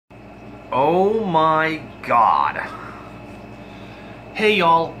Oh my god. Hey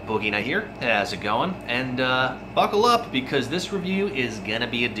y'all, Boogie here. How's it going? And buckle up because this review is gonna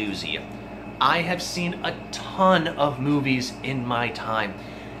be a doozy. I have seen a ton of movies in my time.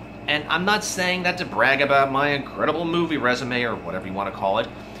 And I'm not saying that to brag about my incredible movie resume or whatever you want to call it.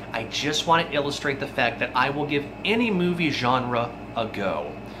 I just want to illustrate the fact that I will give any movie genre a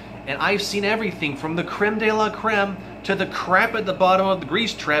go. And I've seen everything from the creme de la creme to the crap at the bottom of the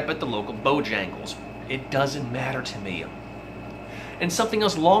grease trap at the local Bojangles. It doesn't matter to me. And something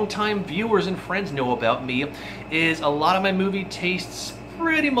else longtime viewers and friends know about me is a lot of my movie tastes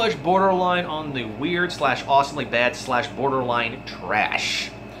pretty much borderline on the weird slash awesomely bad slash borderline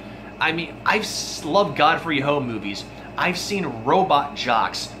trash. I mean, I've loved Godfrey Ho movies. I've seen Robot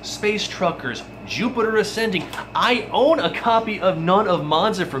Jocks, Space Truckers, Jupiter Ascending. I own a copy of None of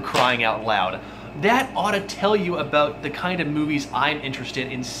Monza, for crying out loud. That ought to tell you about the kind of movies I'm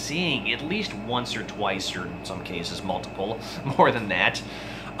interested in seeing at least once or twice, or in some cases multiple, more than that.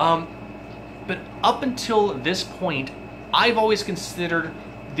 But up until this point, I've always considered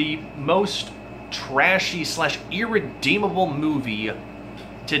the most trashy slash irredeemable movie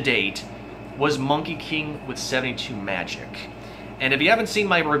to date was Monkey King with 72 Magic. And if you haven't seen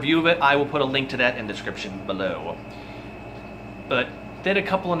my review of it, I will put a link to that in the description below. But then a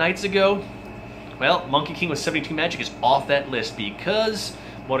couple of nights ago, well, Monkey King with 72 Magic is off that list because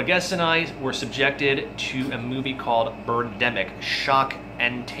Mortigues and I were subjected to a movie called Birdemic, Shock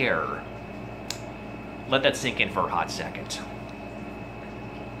and Terror. Let that sink in for a hot second.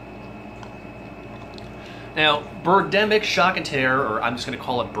 Now, Birdemic, Shock and Terror, or I'm just going to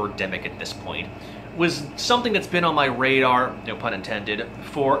call it Birdemic at this point, was something that's been on my radar, no pun intended,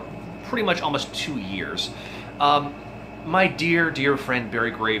 for pretty much almost 2 years. My dear friend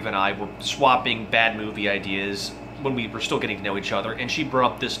Barry Grave and I were swapping bad movie ideas when we were still getting to know each other, and she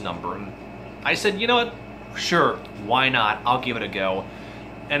brought up this number. And I said, you know what? Sure, why not? I'll give it a go.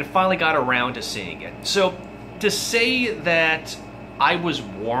 And finally got around to seeing it. So, to say that I was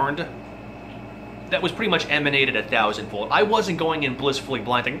warned, that was pretty much emanated a thousandfold. I wasn't going in blissfully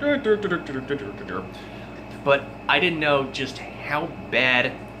blind thinking, but I didn't know just how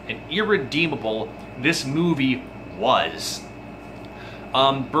bad and irredeemable this movie was.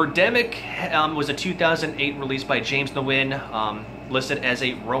 Birdemic was a 2008 release by James Nguyen, listed as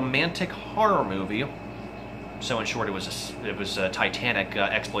a romantic horror movie. So in short, it was a Titanic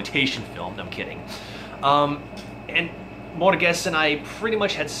exploitation film. No, I'm kidding. And Mortigues and I pretty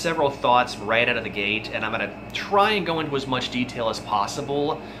much had several thoughts right out of the gate, and I'm going to try and go into as much detail as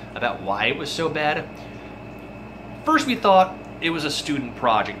possible about why it was so bad. First, we thought it was a student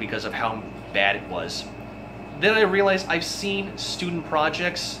project because of how bad it was. Then I realized I've seen student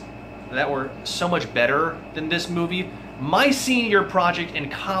projects that were so much better than this movie. My senior project in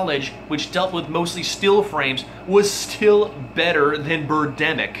college, which dealt with mostly still frames, was still better than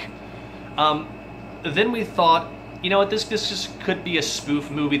Birdemic. Then we thought, you know what, this just could be a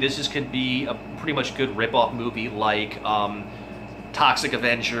spoof movie. This just could be a pretty much good rip-off movie like Toxic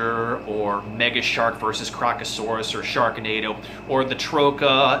Avenger or Mega Shark vs. Crocosaurus or Sharknado or the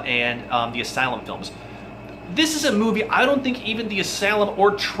Troca and the Asylum films. This is a movie I don't think even the Asylum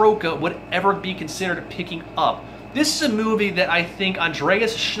or Troca would ever be considered picking up. This is a movie that I think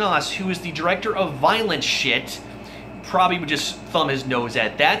Andreas Schnaas, who is the director of Violent Shit, probably would just thumb his nose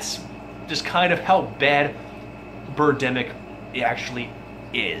at. That's just kind of how bad Birdemic actually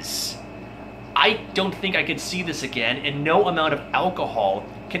is. I don't think I could see this again, and no amount of alcohol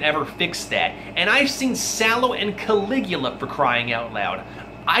can ever fix that. And I've seen Sallow and Caligula, for crying out loud.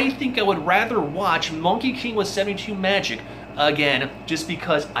 I think I would rather watch Monkey King with 72 Magic again, just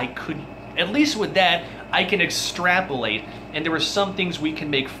because I could, at least with that, I can extrapolate, and there were some things we can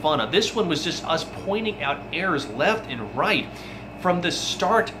make fun of. This one was just us pointing out errors left and right, from the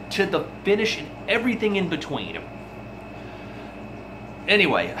start to the finish and everything in between.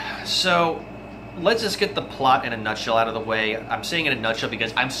 Anyway, so let's just get the plot in a nutshell out of the way. I'm saying in a nutshell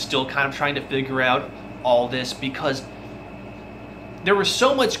because I'm still kind of trying to figure out all this, because there was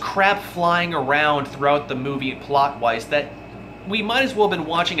so much crap flying around throughout the movie plot-wise that we might as well have been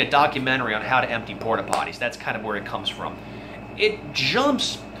watching a documentary on how to empty porta potties. That's kind of where it comes from. It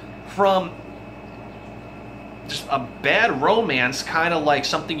jumps from just a bad romance, kind of like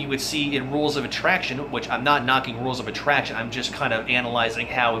something you would see in Rules of Attraction, which I'm not knocking Rules of Attraction, I'm just kind of analyzing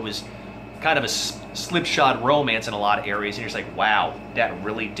how it was kind of a slipshod romance in a lot of areas, and you're just like, wow, that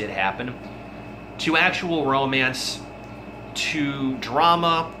really did happen. To actual romance, to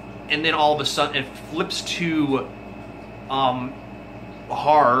drama, and then all of a sudden it flips to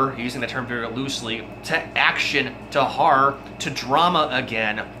horror, using the term very loosely, to action, to horror, to drama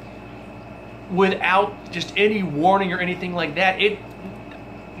again. without just any warning or anything like that.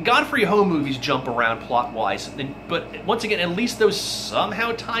 Godfrey Ho movies jump around plot-wise, but once again, at least those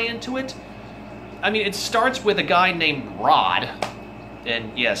somehow tie into it. I mean, it starts with a guy named Rod,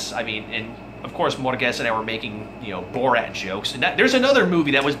 and yes, I mean, and of course, Morges and I were making, Borat jokes, and there's another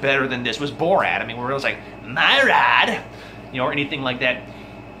movie that was better than this, was Borat. I mean, where it was like, my Rod, or anything like that.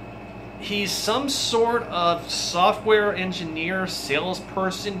 He's some sort of software engineer,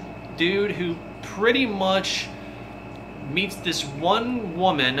 salesperson dude who pretty much meets this one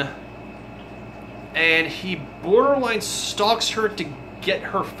woman, and he borderline stalks her to get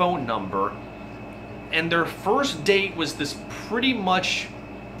her phone number. And their first date was this pretty much,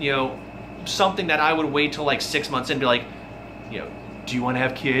 something that I would wait till like 6 months in and be like, do you want to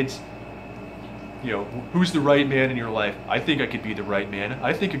have kids? Who's the right man in your life? I think I could be the right man.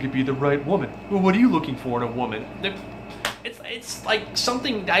 I think I could be the right woman. Well, what are you looking for in a woman? It's like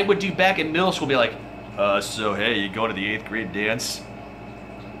something I would do back in middle school, be like, so hey, you going to the 8th grade dance?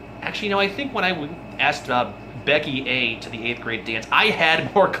 Actually, I think when I asked Becky A to the 8th grade dance, I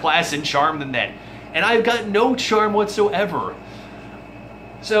had more class and charm than that. And I've got no charm whatsoever.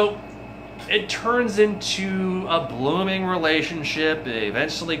 So it turns into a blooming relationship. They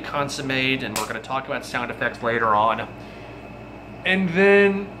eventually consummate, and we're going to talk about sound effects later on. And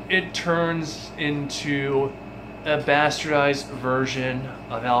then it turns into a bastardized version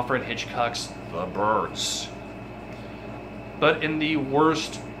of Alfred Hitchcock's The Birds. But in the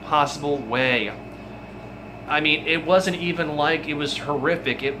worst possible way. I mean, it wasn't even like it was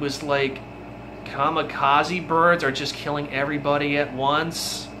horrific. It was like kamikaze birds are just killing everybody at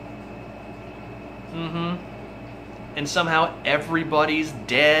once. And somehow everybody's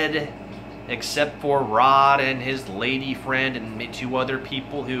dead except for Rod and his lady friend and 2 other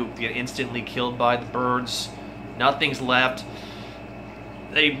people who get instantly killed by the birds. Nothing's left.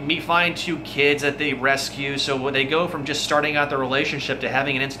 They find 2 kids that they rescue, so when they go from just starting out their relationship to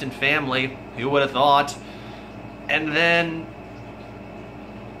having an instant family, who would have thought? And then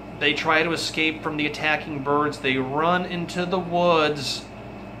they try to escape from the attacking birds. They run into the woods.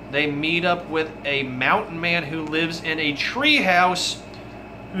 They meet up with a mountain man who lives in a treehouse,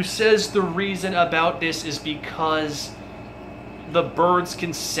 who says the reason about this is because the birds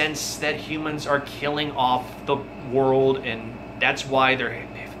can sense that humans are killing off the world, and that's why they're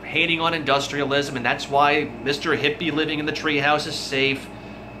hating on industrialism, and that's why Mr. Hippie living in the treehouse is safe.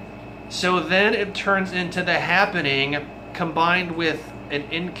 So then it turns into The Happening combined with an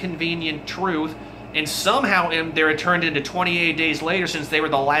inconvenient truth, and somehow they're turned into 28 days later, since they were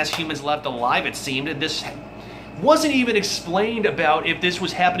the last humans left alive, it seemed, and this wasn't even explained about if this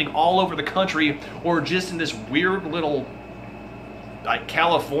was happening all over the country or just in this weird little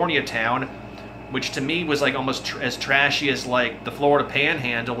California town, which to me was like almost as trashy as like the Florida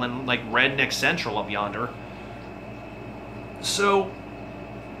Panhandle and like Redneck Central up yonder. So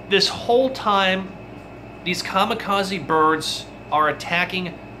this whole time, these kamikaze birds are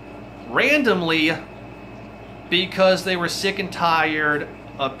attacking randomly because they were sick and tired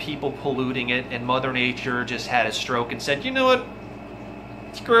of people polluting it, and Mother Nature just had a stroke and said, you know what,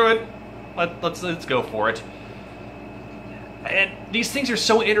 screw it, let's go for it. And these things are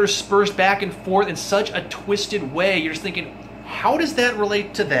so interspersed back and forth in such a twisted way. You're just thinking, how does that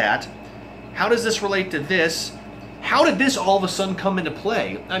relate to that? How does this relate to this? How did this all of a sudden come into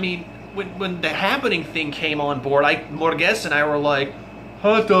play? I mean, when the Happening thing came on board, Morges and I were like,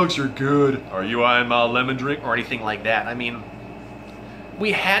 hot dogs are good. Are you on my lemon drink? Or anything like that. I mean,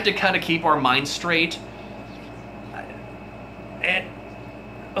 we had to kind of keep our minds straight. And,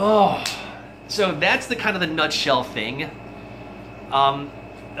 so that's the kind of the nutshell thing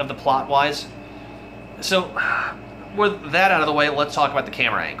of the plot-wise. So, with that out of the way, let's talk about the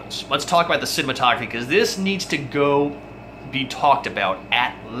camera angles. Let's talk about the cinematography, because this needs to be talked about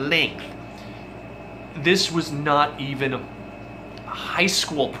at length. This was not even a high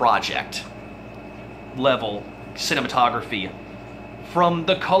school project level cinematography. From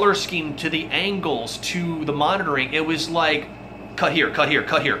the color scheme to the angles to the monitoring, it was like, cut here, cut here,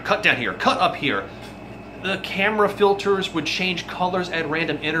 cut here, cut down here, cut up here. The camera filters would change colors at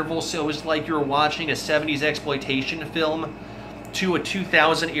random intervals, so it was like you were watching a 70s exploitation film to a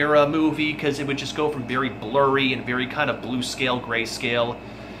 2000 era movie, because it would just go from very blurry and very kind of blue scale, gray scale,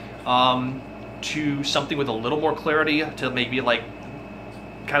 to something with a little more clarity, to maybe like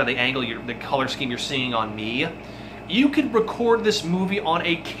kind of the angle, the color scheme you're seeing on me. You could record this movie on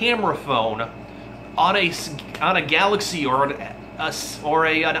a camera phone, on a Galaxy or an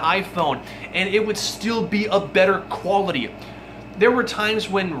iPhone, and it would still be a better quality. there were times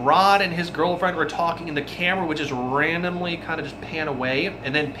when Rod and his girlfriend were talking and the camera would just randomly kind of just pan away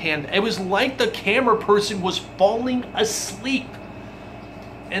and then pan. It was like the camera person was falling asleep.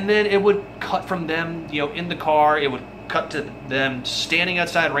 And then it would cut from them, you know, in the car. It would cut to them standing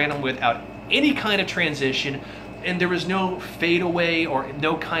outside randomly without any kind of transition. And there was no fade away or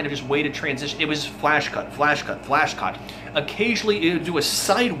no kind of just way to transition. It was flash cut, flash cut, flash cut. Occasionally it would do a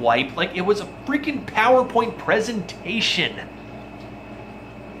side wipe like it was a freaking PowerPoint presentation.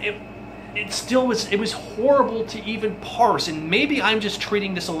 It still was, it was horrible to even parse, and maybe I'm just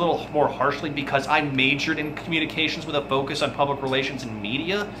treating this a little more harshly because I majored in communications with a focus on public relations and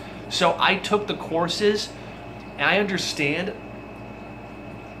media. So I took the courses, and I understand.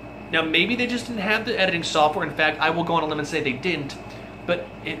 Now maybe they just didn't have the editing software. In fact, I will go on a limb and say they didn't, but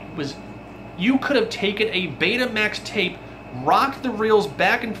it was, you could have taken a Betamax tape, rocked the reels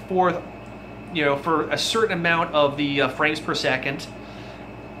back and forth, you know, for a certain amount of the frames per second,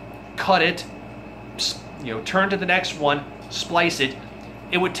 cut it, you know, turn to the next one, splice it.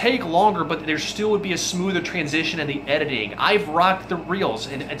 It would take longer, but there still would be a smoother transition in the editing. I've rocked the reels,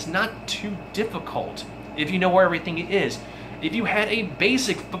 and it's not too difficult if you know where everything is. If you had a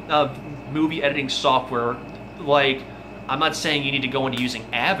basic movie editing software, like, I'm not saying you need to go into using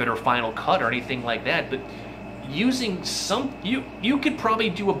Avid or Final Cut or anything like that, but using some, you could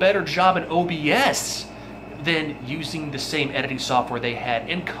probably do a better job in OBS than using the same editing software they had,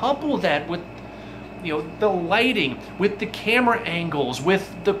 and couple that with, you know, the lighting, with the camera angles,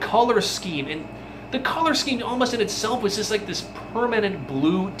 with the color scheme. And the color scheme almost in itself was just like this permanent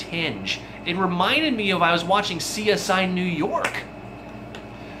blue tinge. It reminded me of I was watching CSI New York.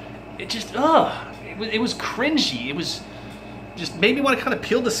 It just, it was cringy. It was just made me want to kind of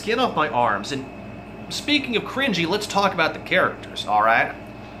peel the skin off my arms. And speaking of cringy, let's talk about the characters, all right?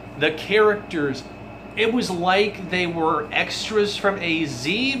 The characters, it was like they were extras from a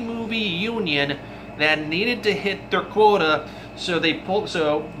Z movie union that needed to hit their quota, so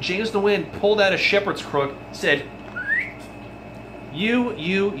James Nguyen pulled out a shepherd's crook, said, you, and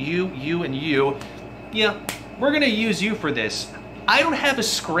you, yeah, we're gonna use you for this. I don't have a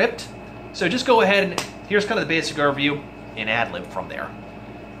script, so just go ahead and here's kind of the basic overview and ad-lib from there.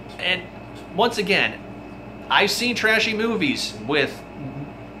 And once again, I've seen trashy movies with,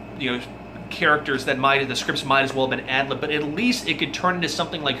 you know, characters that the scripts might as well have been ad-lib, but at least it could turn into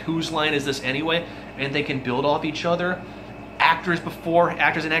something like Whose Line Is This Anyway, and they can build off each other. Actors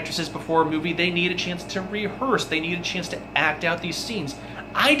and actresses before a movie, they need a chance to rehearse. They need a chance to act out these scenes.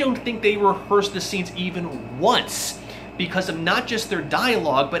 I don't think they rehearsed the scenes even once because of not just their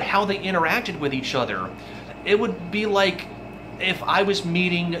dialogue, but how they interacted with each other. It would be like if I was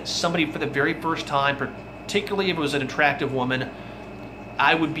meeting somebody for the very first time, particularly if it was an attractive woman,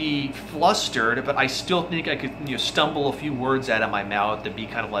 I would be flustered, but I still think I could, you know, stumble a few words out of my mouth to be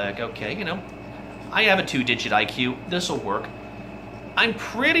kind of like, okay, you know, I have a 2-digit IQ, this'll work. I'm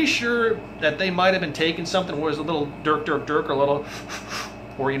pretty sure that they might have been taking something where it was a little dirk, or a little,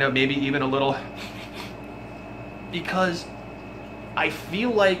 or, you know, maybe even a little, because I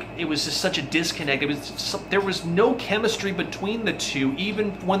feel like it was just such a disconnect. There was no chemistry between the two,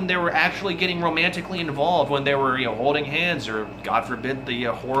 even when they were actually getting romantically involved, when they were, you know, holding hands, or God forbid the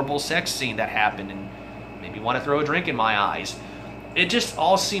horrible sex scene that happened and made me want to throw a drink in my eyes. It just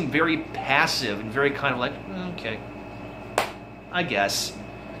all seemed very passive and very kind of like, okay, I guess.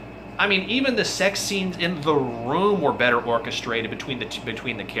 I mean, even the sex scenes in the room were better orchestrated between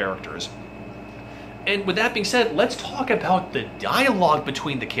the characters. And with that being said, let's talk about the dialogue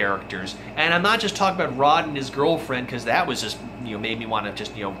between the characters. And I'm not just talking about Rod and his girlfriend, because that was just, you know, made me want to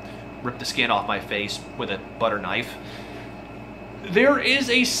just, you know, rip the skin off my face with a butter knife. There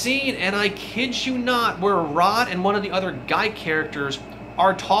is a scene, and I kid you not, where Rod and one of the other guy characters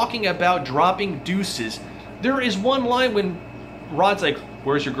are talking about dropping deuces. There is one line when Rod's like,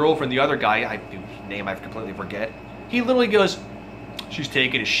 "Where's your girlfriend?" The other guy, whose name I completely forget, he literally goes, "She's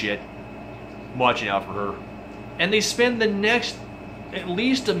taking a shit. I'm watching out for her." And they spend the next at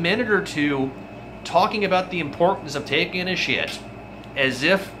least a minute or two talking about the importance of taking a shit, as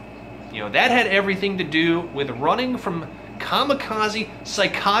if, you know, that had everything to do with running from kamikaze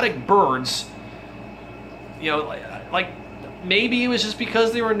psychotic birds. You know, like maybe it was just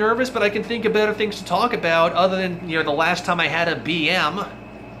because they were nervous, but I can think of better things to talk about other than, you know, the last time I had a BM,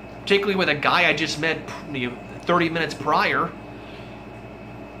 particularly with a guy I just met, you know, 30 minutes prior.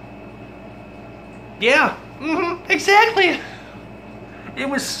 Yeah, exactly. It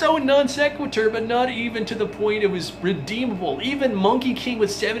was so non sequitur, but not even to the point it was redeemable. Even Monkey King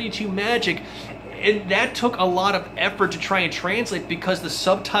with 72 Magic, and that took a lot of effort to try and translate because the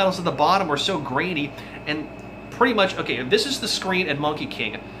subtitles at the bottom were so grainy, and pretty much, okay, if this is the screen at Monkey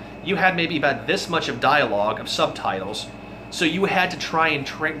King, you had maybe about this much of dialogue, of subtitles, so you had to try and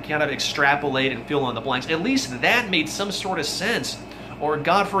kind of extrapolate and fill in the blanks. At least that made some sort of sense. Or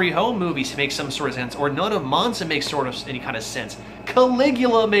Godfrey Ho movies make some sort of sense. Or none of Monza makes sort of any kind of sense.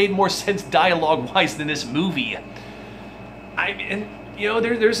 Caligula made more sense dialogue-wise than this movie. And you know,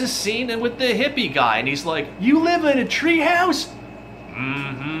 there's a scene with the hippie guy, and he's like, "You live in a treehouse?"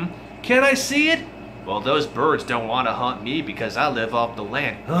 "Mm-hmm." "Can I see it?" "Well, those birds don't want to hunt me because I live off the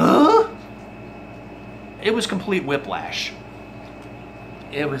land." Huh? It was complete whiplash.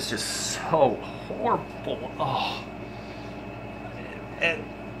 It was just so horrible. Oh. And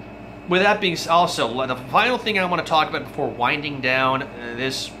with that being said, also, the final thing I want to talk about before winding down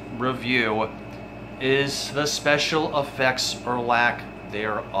this review is the special effects, or lack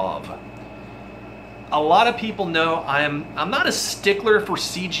thereof. A lot of people know I'm not a stickler for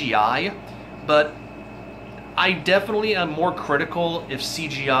CGI, but I definitely am more critical if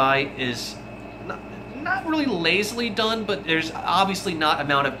CGI is not really lazily done, but there's obviously not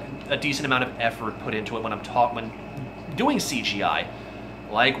a decent amount of effort put into it when doing CGI,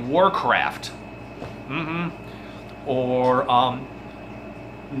 like Warcraft. Or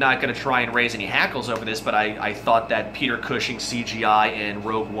not going to try and raise any hackles over this, but I thought that Peter Cushing CGI in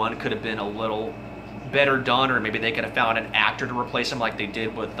Rogue One could have been a little better done, or maybe they could have found an actor to replace him like they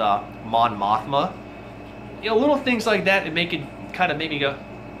did with Mon Mothma. You know, little things like that kind of make me go,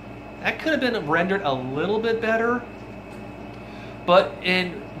 that could have been rendered a little bit better. But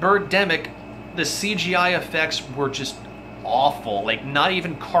in Birdemic, the CGI effects were just awful. Like, not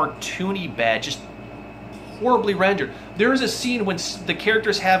even cartoony bad, just horribly rendered. There is a scene when the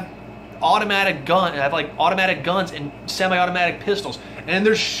characters have automatic guns and semi-automatic pistols, and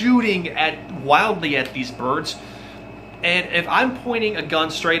they're shooting wildly at these birds. And if I'm pointing a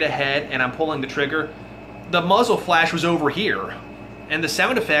gun straight ahead and I'm pulling the trigger, the muzzle flash was over here, and the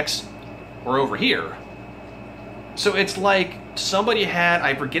sound effects were over here. So it's like somebody had,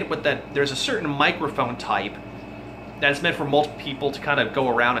 I forget what there's a certain microphone type that's meant for multiple people to kind of go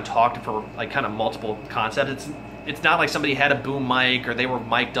around and talk for like kind of multiple concepts. It's not like somebody had a boom mic or they were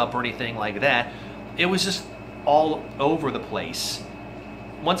mic'd up or anything like that. It was just all over the place.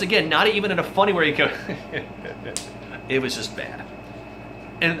 Once again, not even in a funny way you go, it was just bad.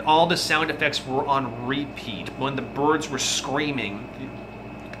 And all the sound effects were on repeat. When the birds were screaming,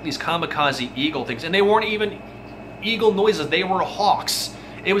 these kamikaze eagle things, and they weren't even eagle noises, they were hawks.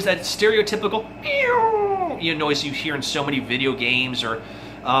 It was that stereotypical noise you hear in so many video games, or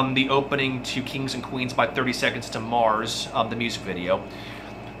the opening to Kings and Queens by 30 Seconds to Mars, the music video,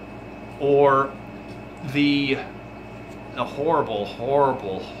 or the horrible,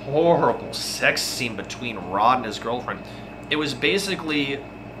 horrible, horrible sex scene between Rod and his girlfriend. It was basically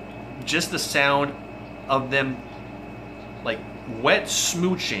just the sound of them, like, wet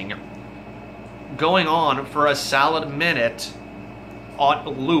smooching going on for a solid minute on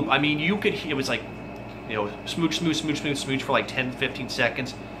loop. I mean, you could, it was like, you know, smooch, smooch, smooch, smooch, smooch for like 10, 15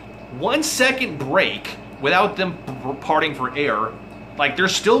 seconds. 1 second break without them parting for air. Like, they're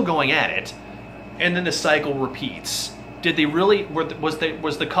still going at it. And then the cycle repeats. Did they really, was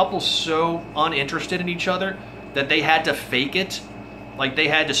the couple so uninterested in each other that they had to fake it? Like, they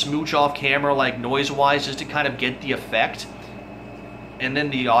had to smooch off camera, like, noise-wise, just to kind of get the effect? And then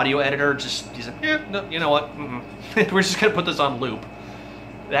the audio editor he's like, yeah, no, you know what, we're just gonna put this on loop.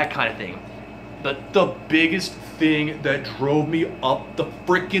 That kind of thing. But the biggest thing that drove me up the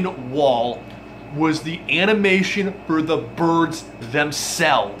freaking wall was the animation for the birds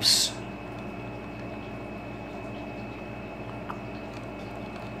themselves.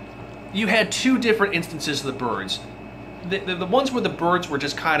 You had two different instances of the birds. The ones where the birds were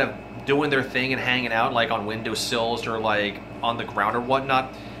just kind of doing their thing and hanging out, like on windowsills or like on the ground or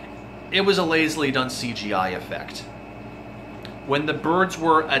whatnot, it was a lazily done CGI effect. When the birds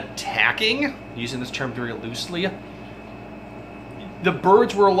were attacking, using this term very loosely, the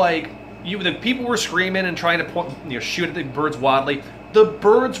birds were like, the people were screaming and trying to shoot at the birds wildly. The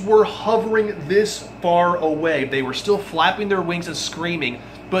birds were hovering this far away. They were still flapping their wings and screaming,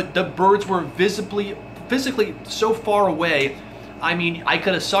 but the birds were physically so far away. I mean, I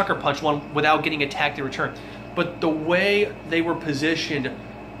could have sucker punched one without getting attacked in return. But the way they were positioned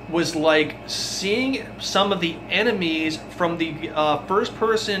was like seeing some of the enemies from the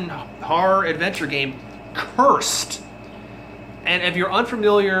first-person horror adventure game Cursed. And if you're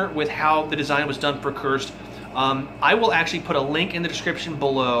unfamiliar with how the design was done for Cursed, I will actually put a link in the description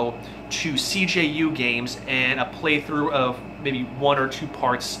below to CJU Games and a playthrough of maybe 1 or 2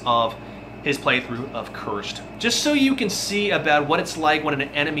 parts of his playthrough of Cursed, just so you can see about what it's like when an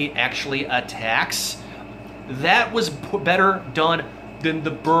enemy actually attacks. That was better done than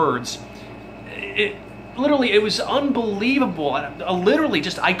the birds. Literally, it was unbelievable. Literally,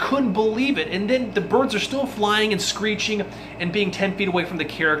 just, I couldn't believe it. And then the birds are still flying and screeching and being 10 feet away from the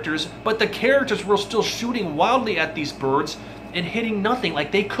characters, but the characters were still shooting wildly at these birds and hitting nothing.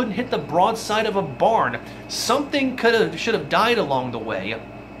 Like, they couldn't hit the broadside of a barn. Something should have died along the way.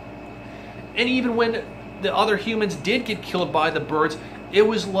 And even when the other humans did get killed by the birds, it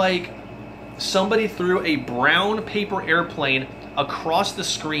was like somebody threw a brown paper airplane across the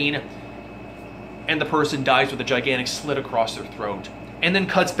screen and the person dies with a gigantic slit across their throat. And then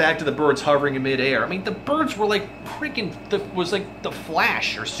cuts back to the birds hovering in midair. I mean, the birds were like freaking, was like the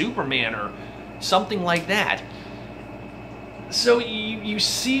Flash or Superman or something like that. So you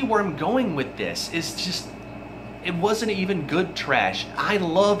see where I'm going with this. It's just, it wasn't even good trash. I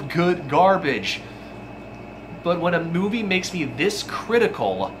love good garbage. But when a movie makes me this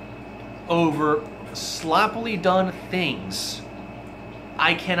critical over sloppily done things,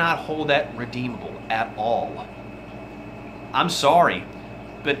 I cannot hold that redeemable at all. I'm sorry,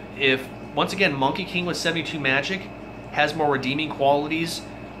 but if, once again, Monkey King with 72 Magic has more redeeming qualities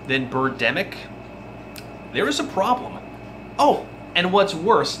than Birdemic, there is a problem. Oh, and what's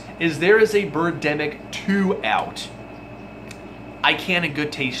worse is there is a Birdemic 2 out. I can't in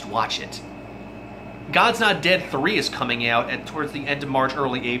good taste watch it. God's Not Dead 3 is coming out towards the end of March,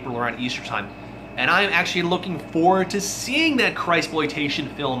 early April, around Easter time. And I'm actually looking forward to seeing that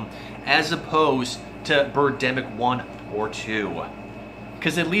Christploitation film as opposed to Birdemic 1 or 2.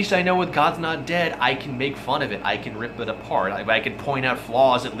 Because at least I know with God's Not Dead, I can make fun of it. I can rip it apart. I can point out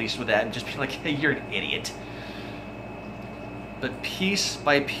flaws at least with that and just be like, hey, you're an idiot. But piece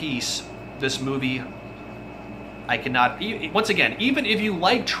by piece, this movie, I cannot... Once again, even if you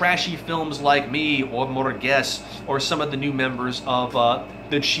like trashy films like me or Morgues or some of the new members of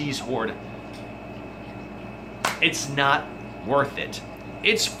the Cheese Horde, it's not worth it.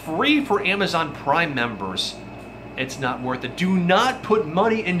 It's free for Amazon Prime members. It's not worth it. Do not put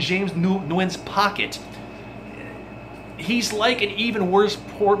money in James Nguyen's pocket. He's like an even worse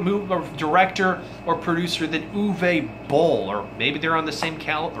director or producer than Uwe Boll, or maybe they're on the same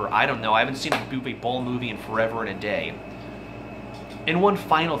caliber. I don't know. I haven't seen a Uwe Boll movie in forever and a day. And one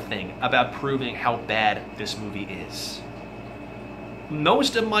final thing about proving how bad this movie is.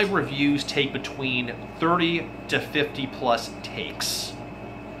 Most of my reviews take between 30 to 50 plus takes,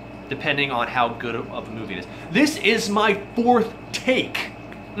 depending on how good of a movie it is. This is my 4th take.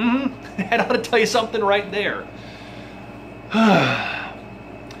 That ought to tell you something right there.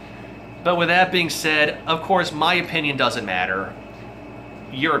 But with that being said, of course, my opinion doesn't matter.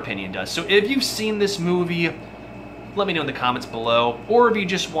 Your opinion does. So if you've seen this movie, let me know in the comments below. Or if you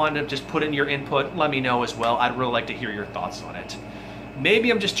just want to just put in your input, let me know as well. I'd really like to hear your thoughts on it.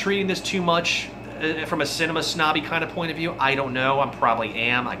 Maybe I'm just treating this too much from a cinema snobby kind of point of view. I don't know. I probably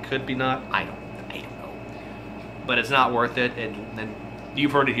am. I could be not. I don't know. But it's not worth it, and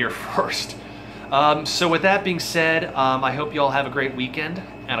you've heard it here first. So with that being said, I hope you all have a great weekend,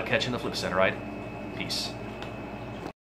 and I'll catch you in the flip side, all right? Peace.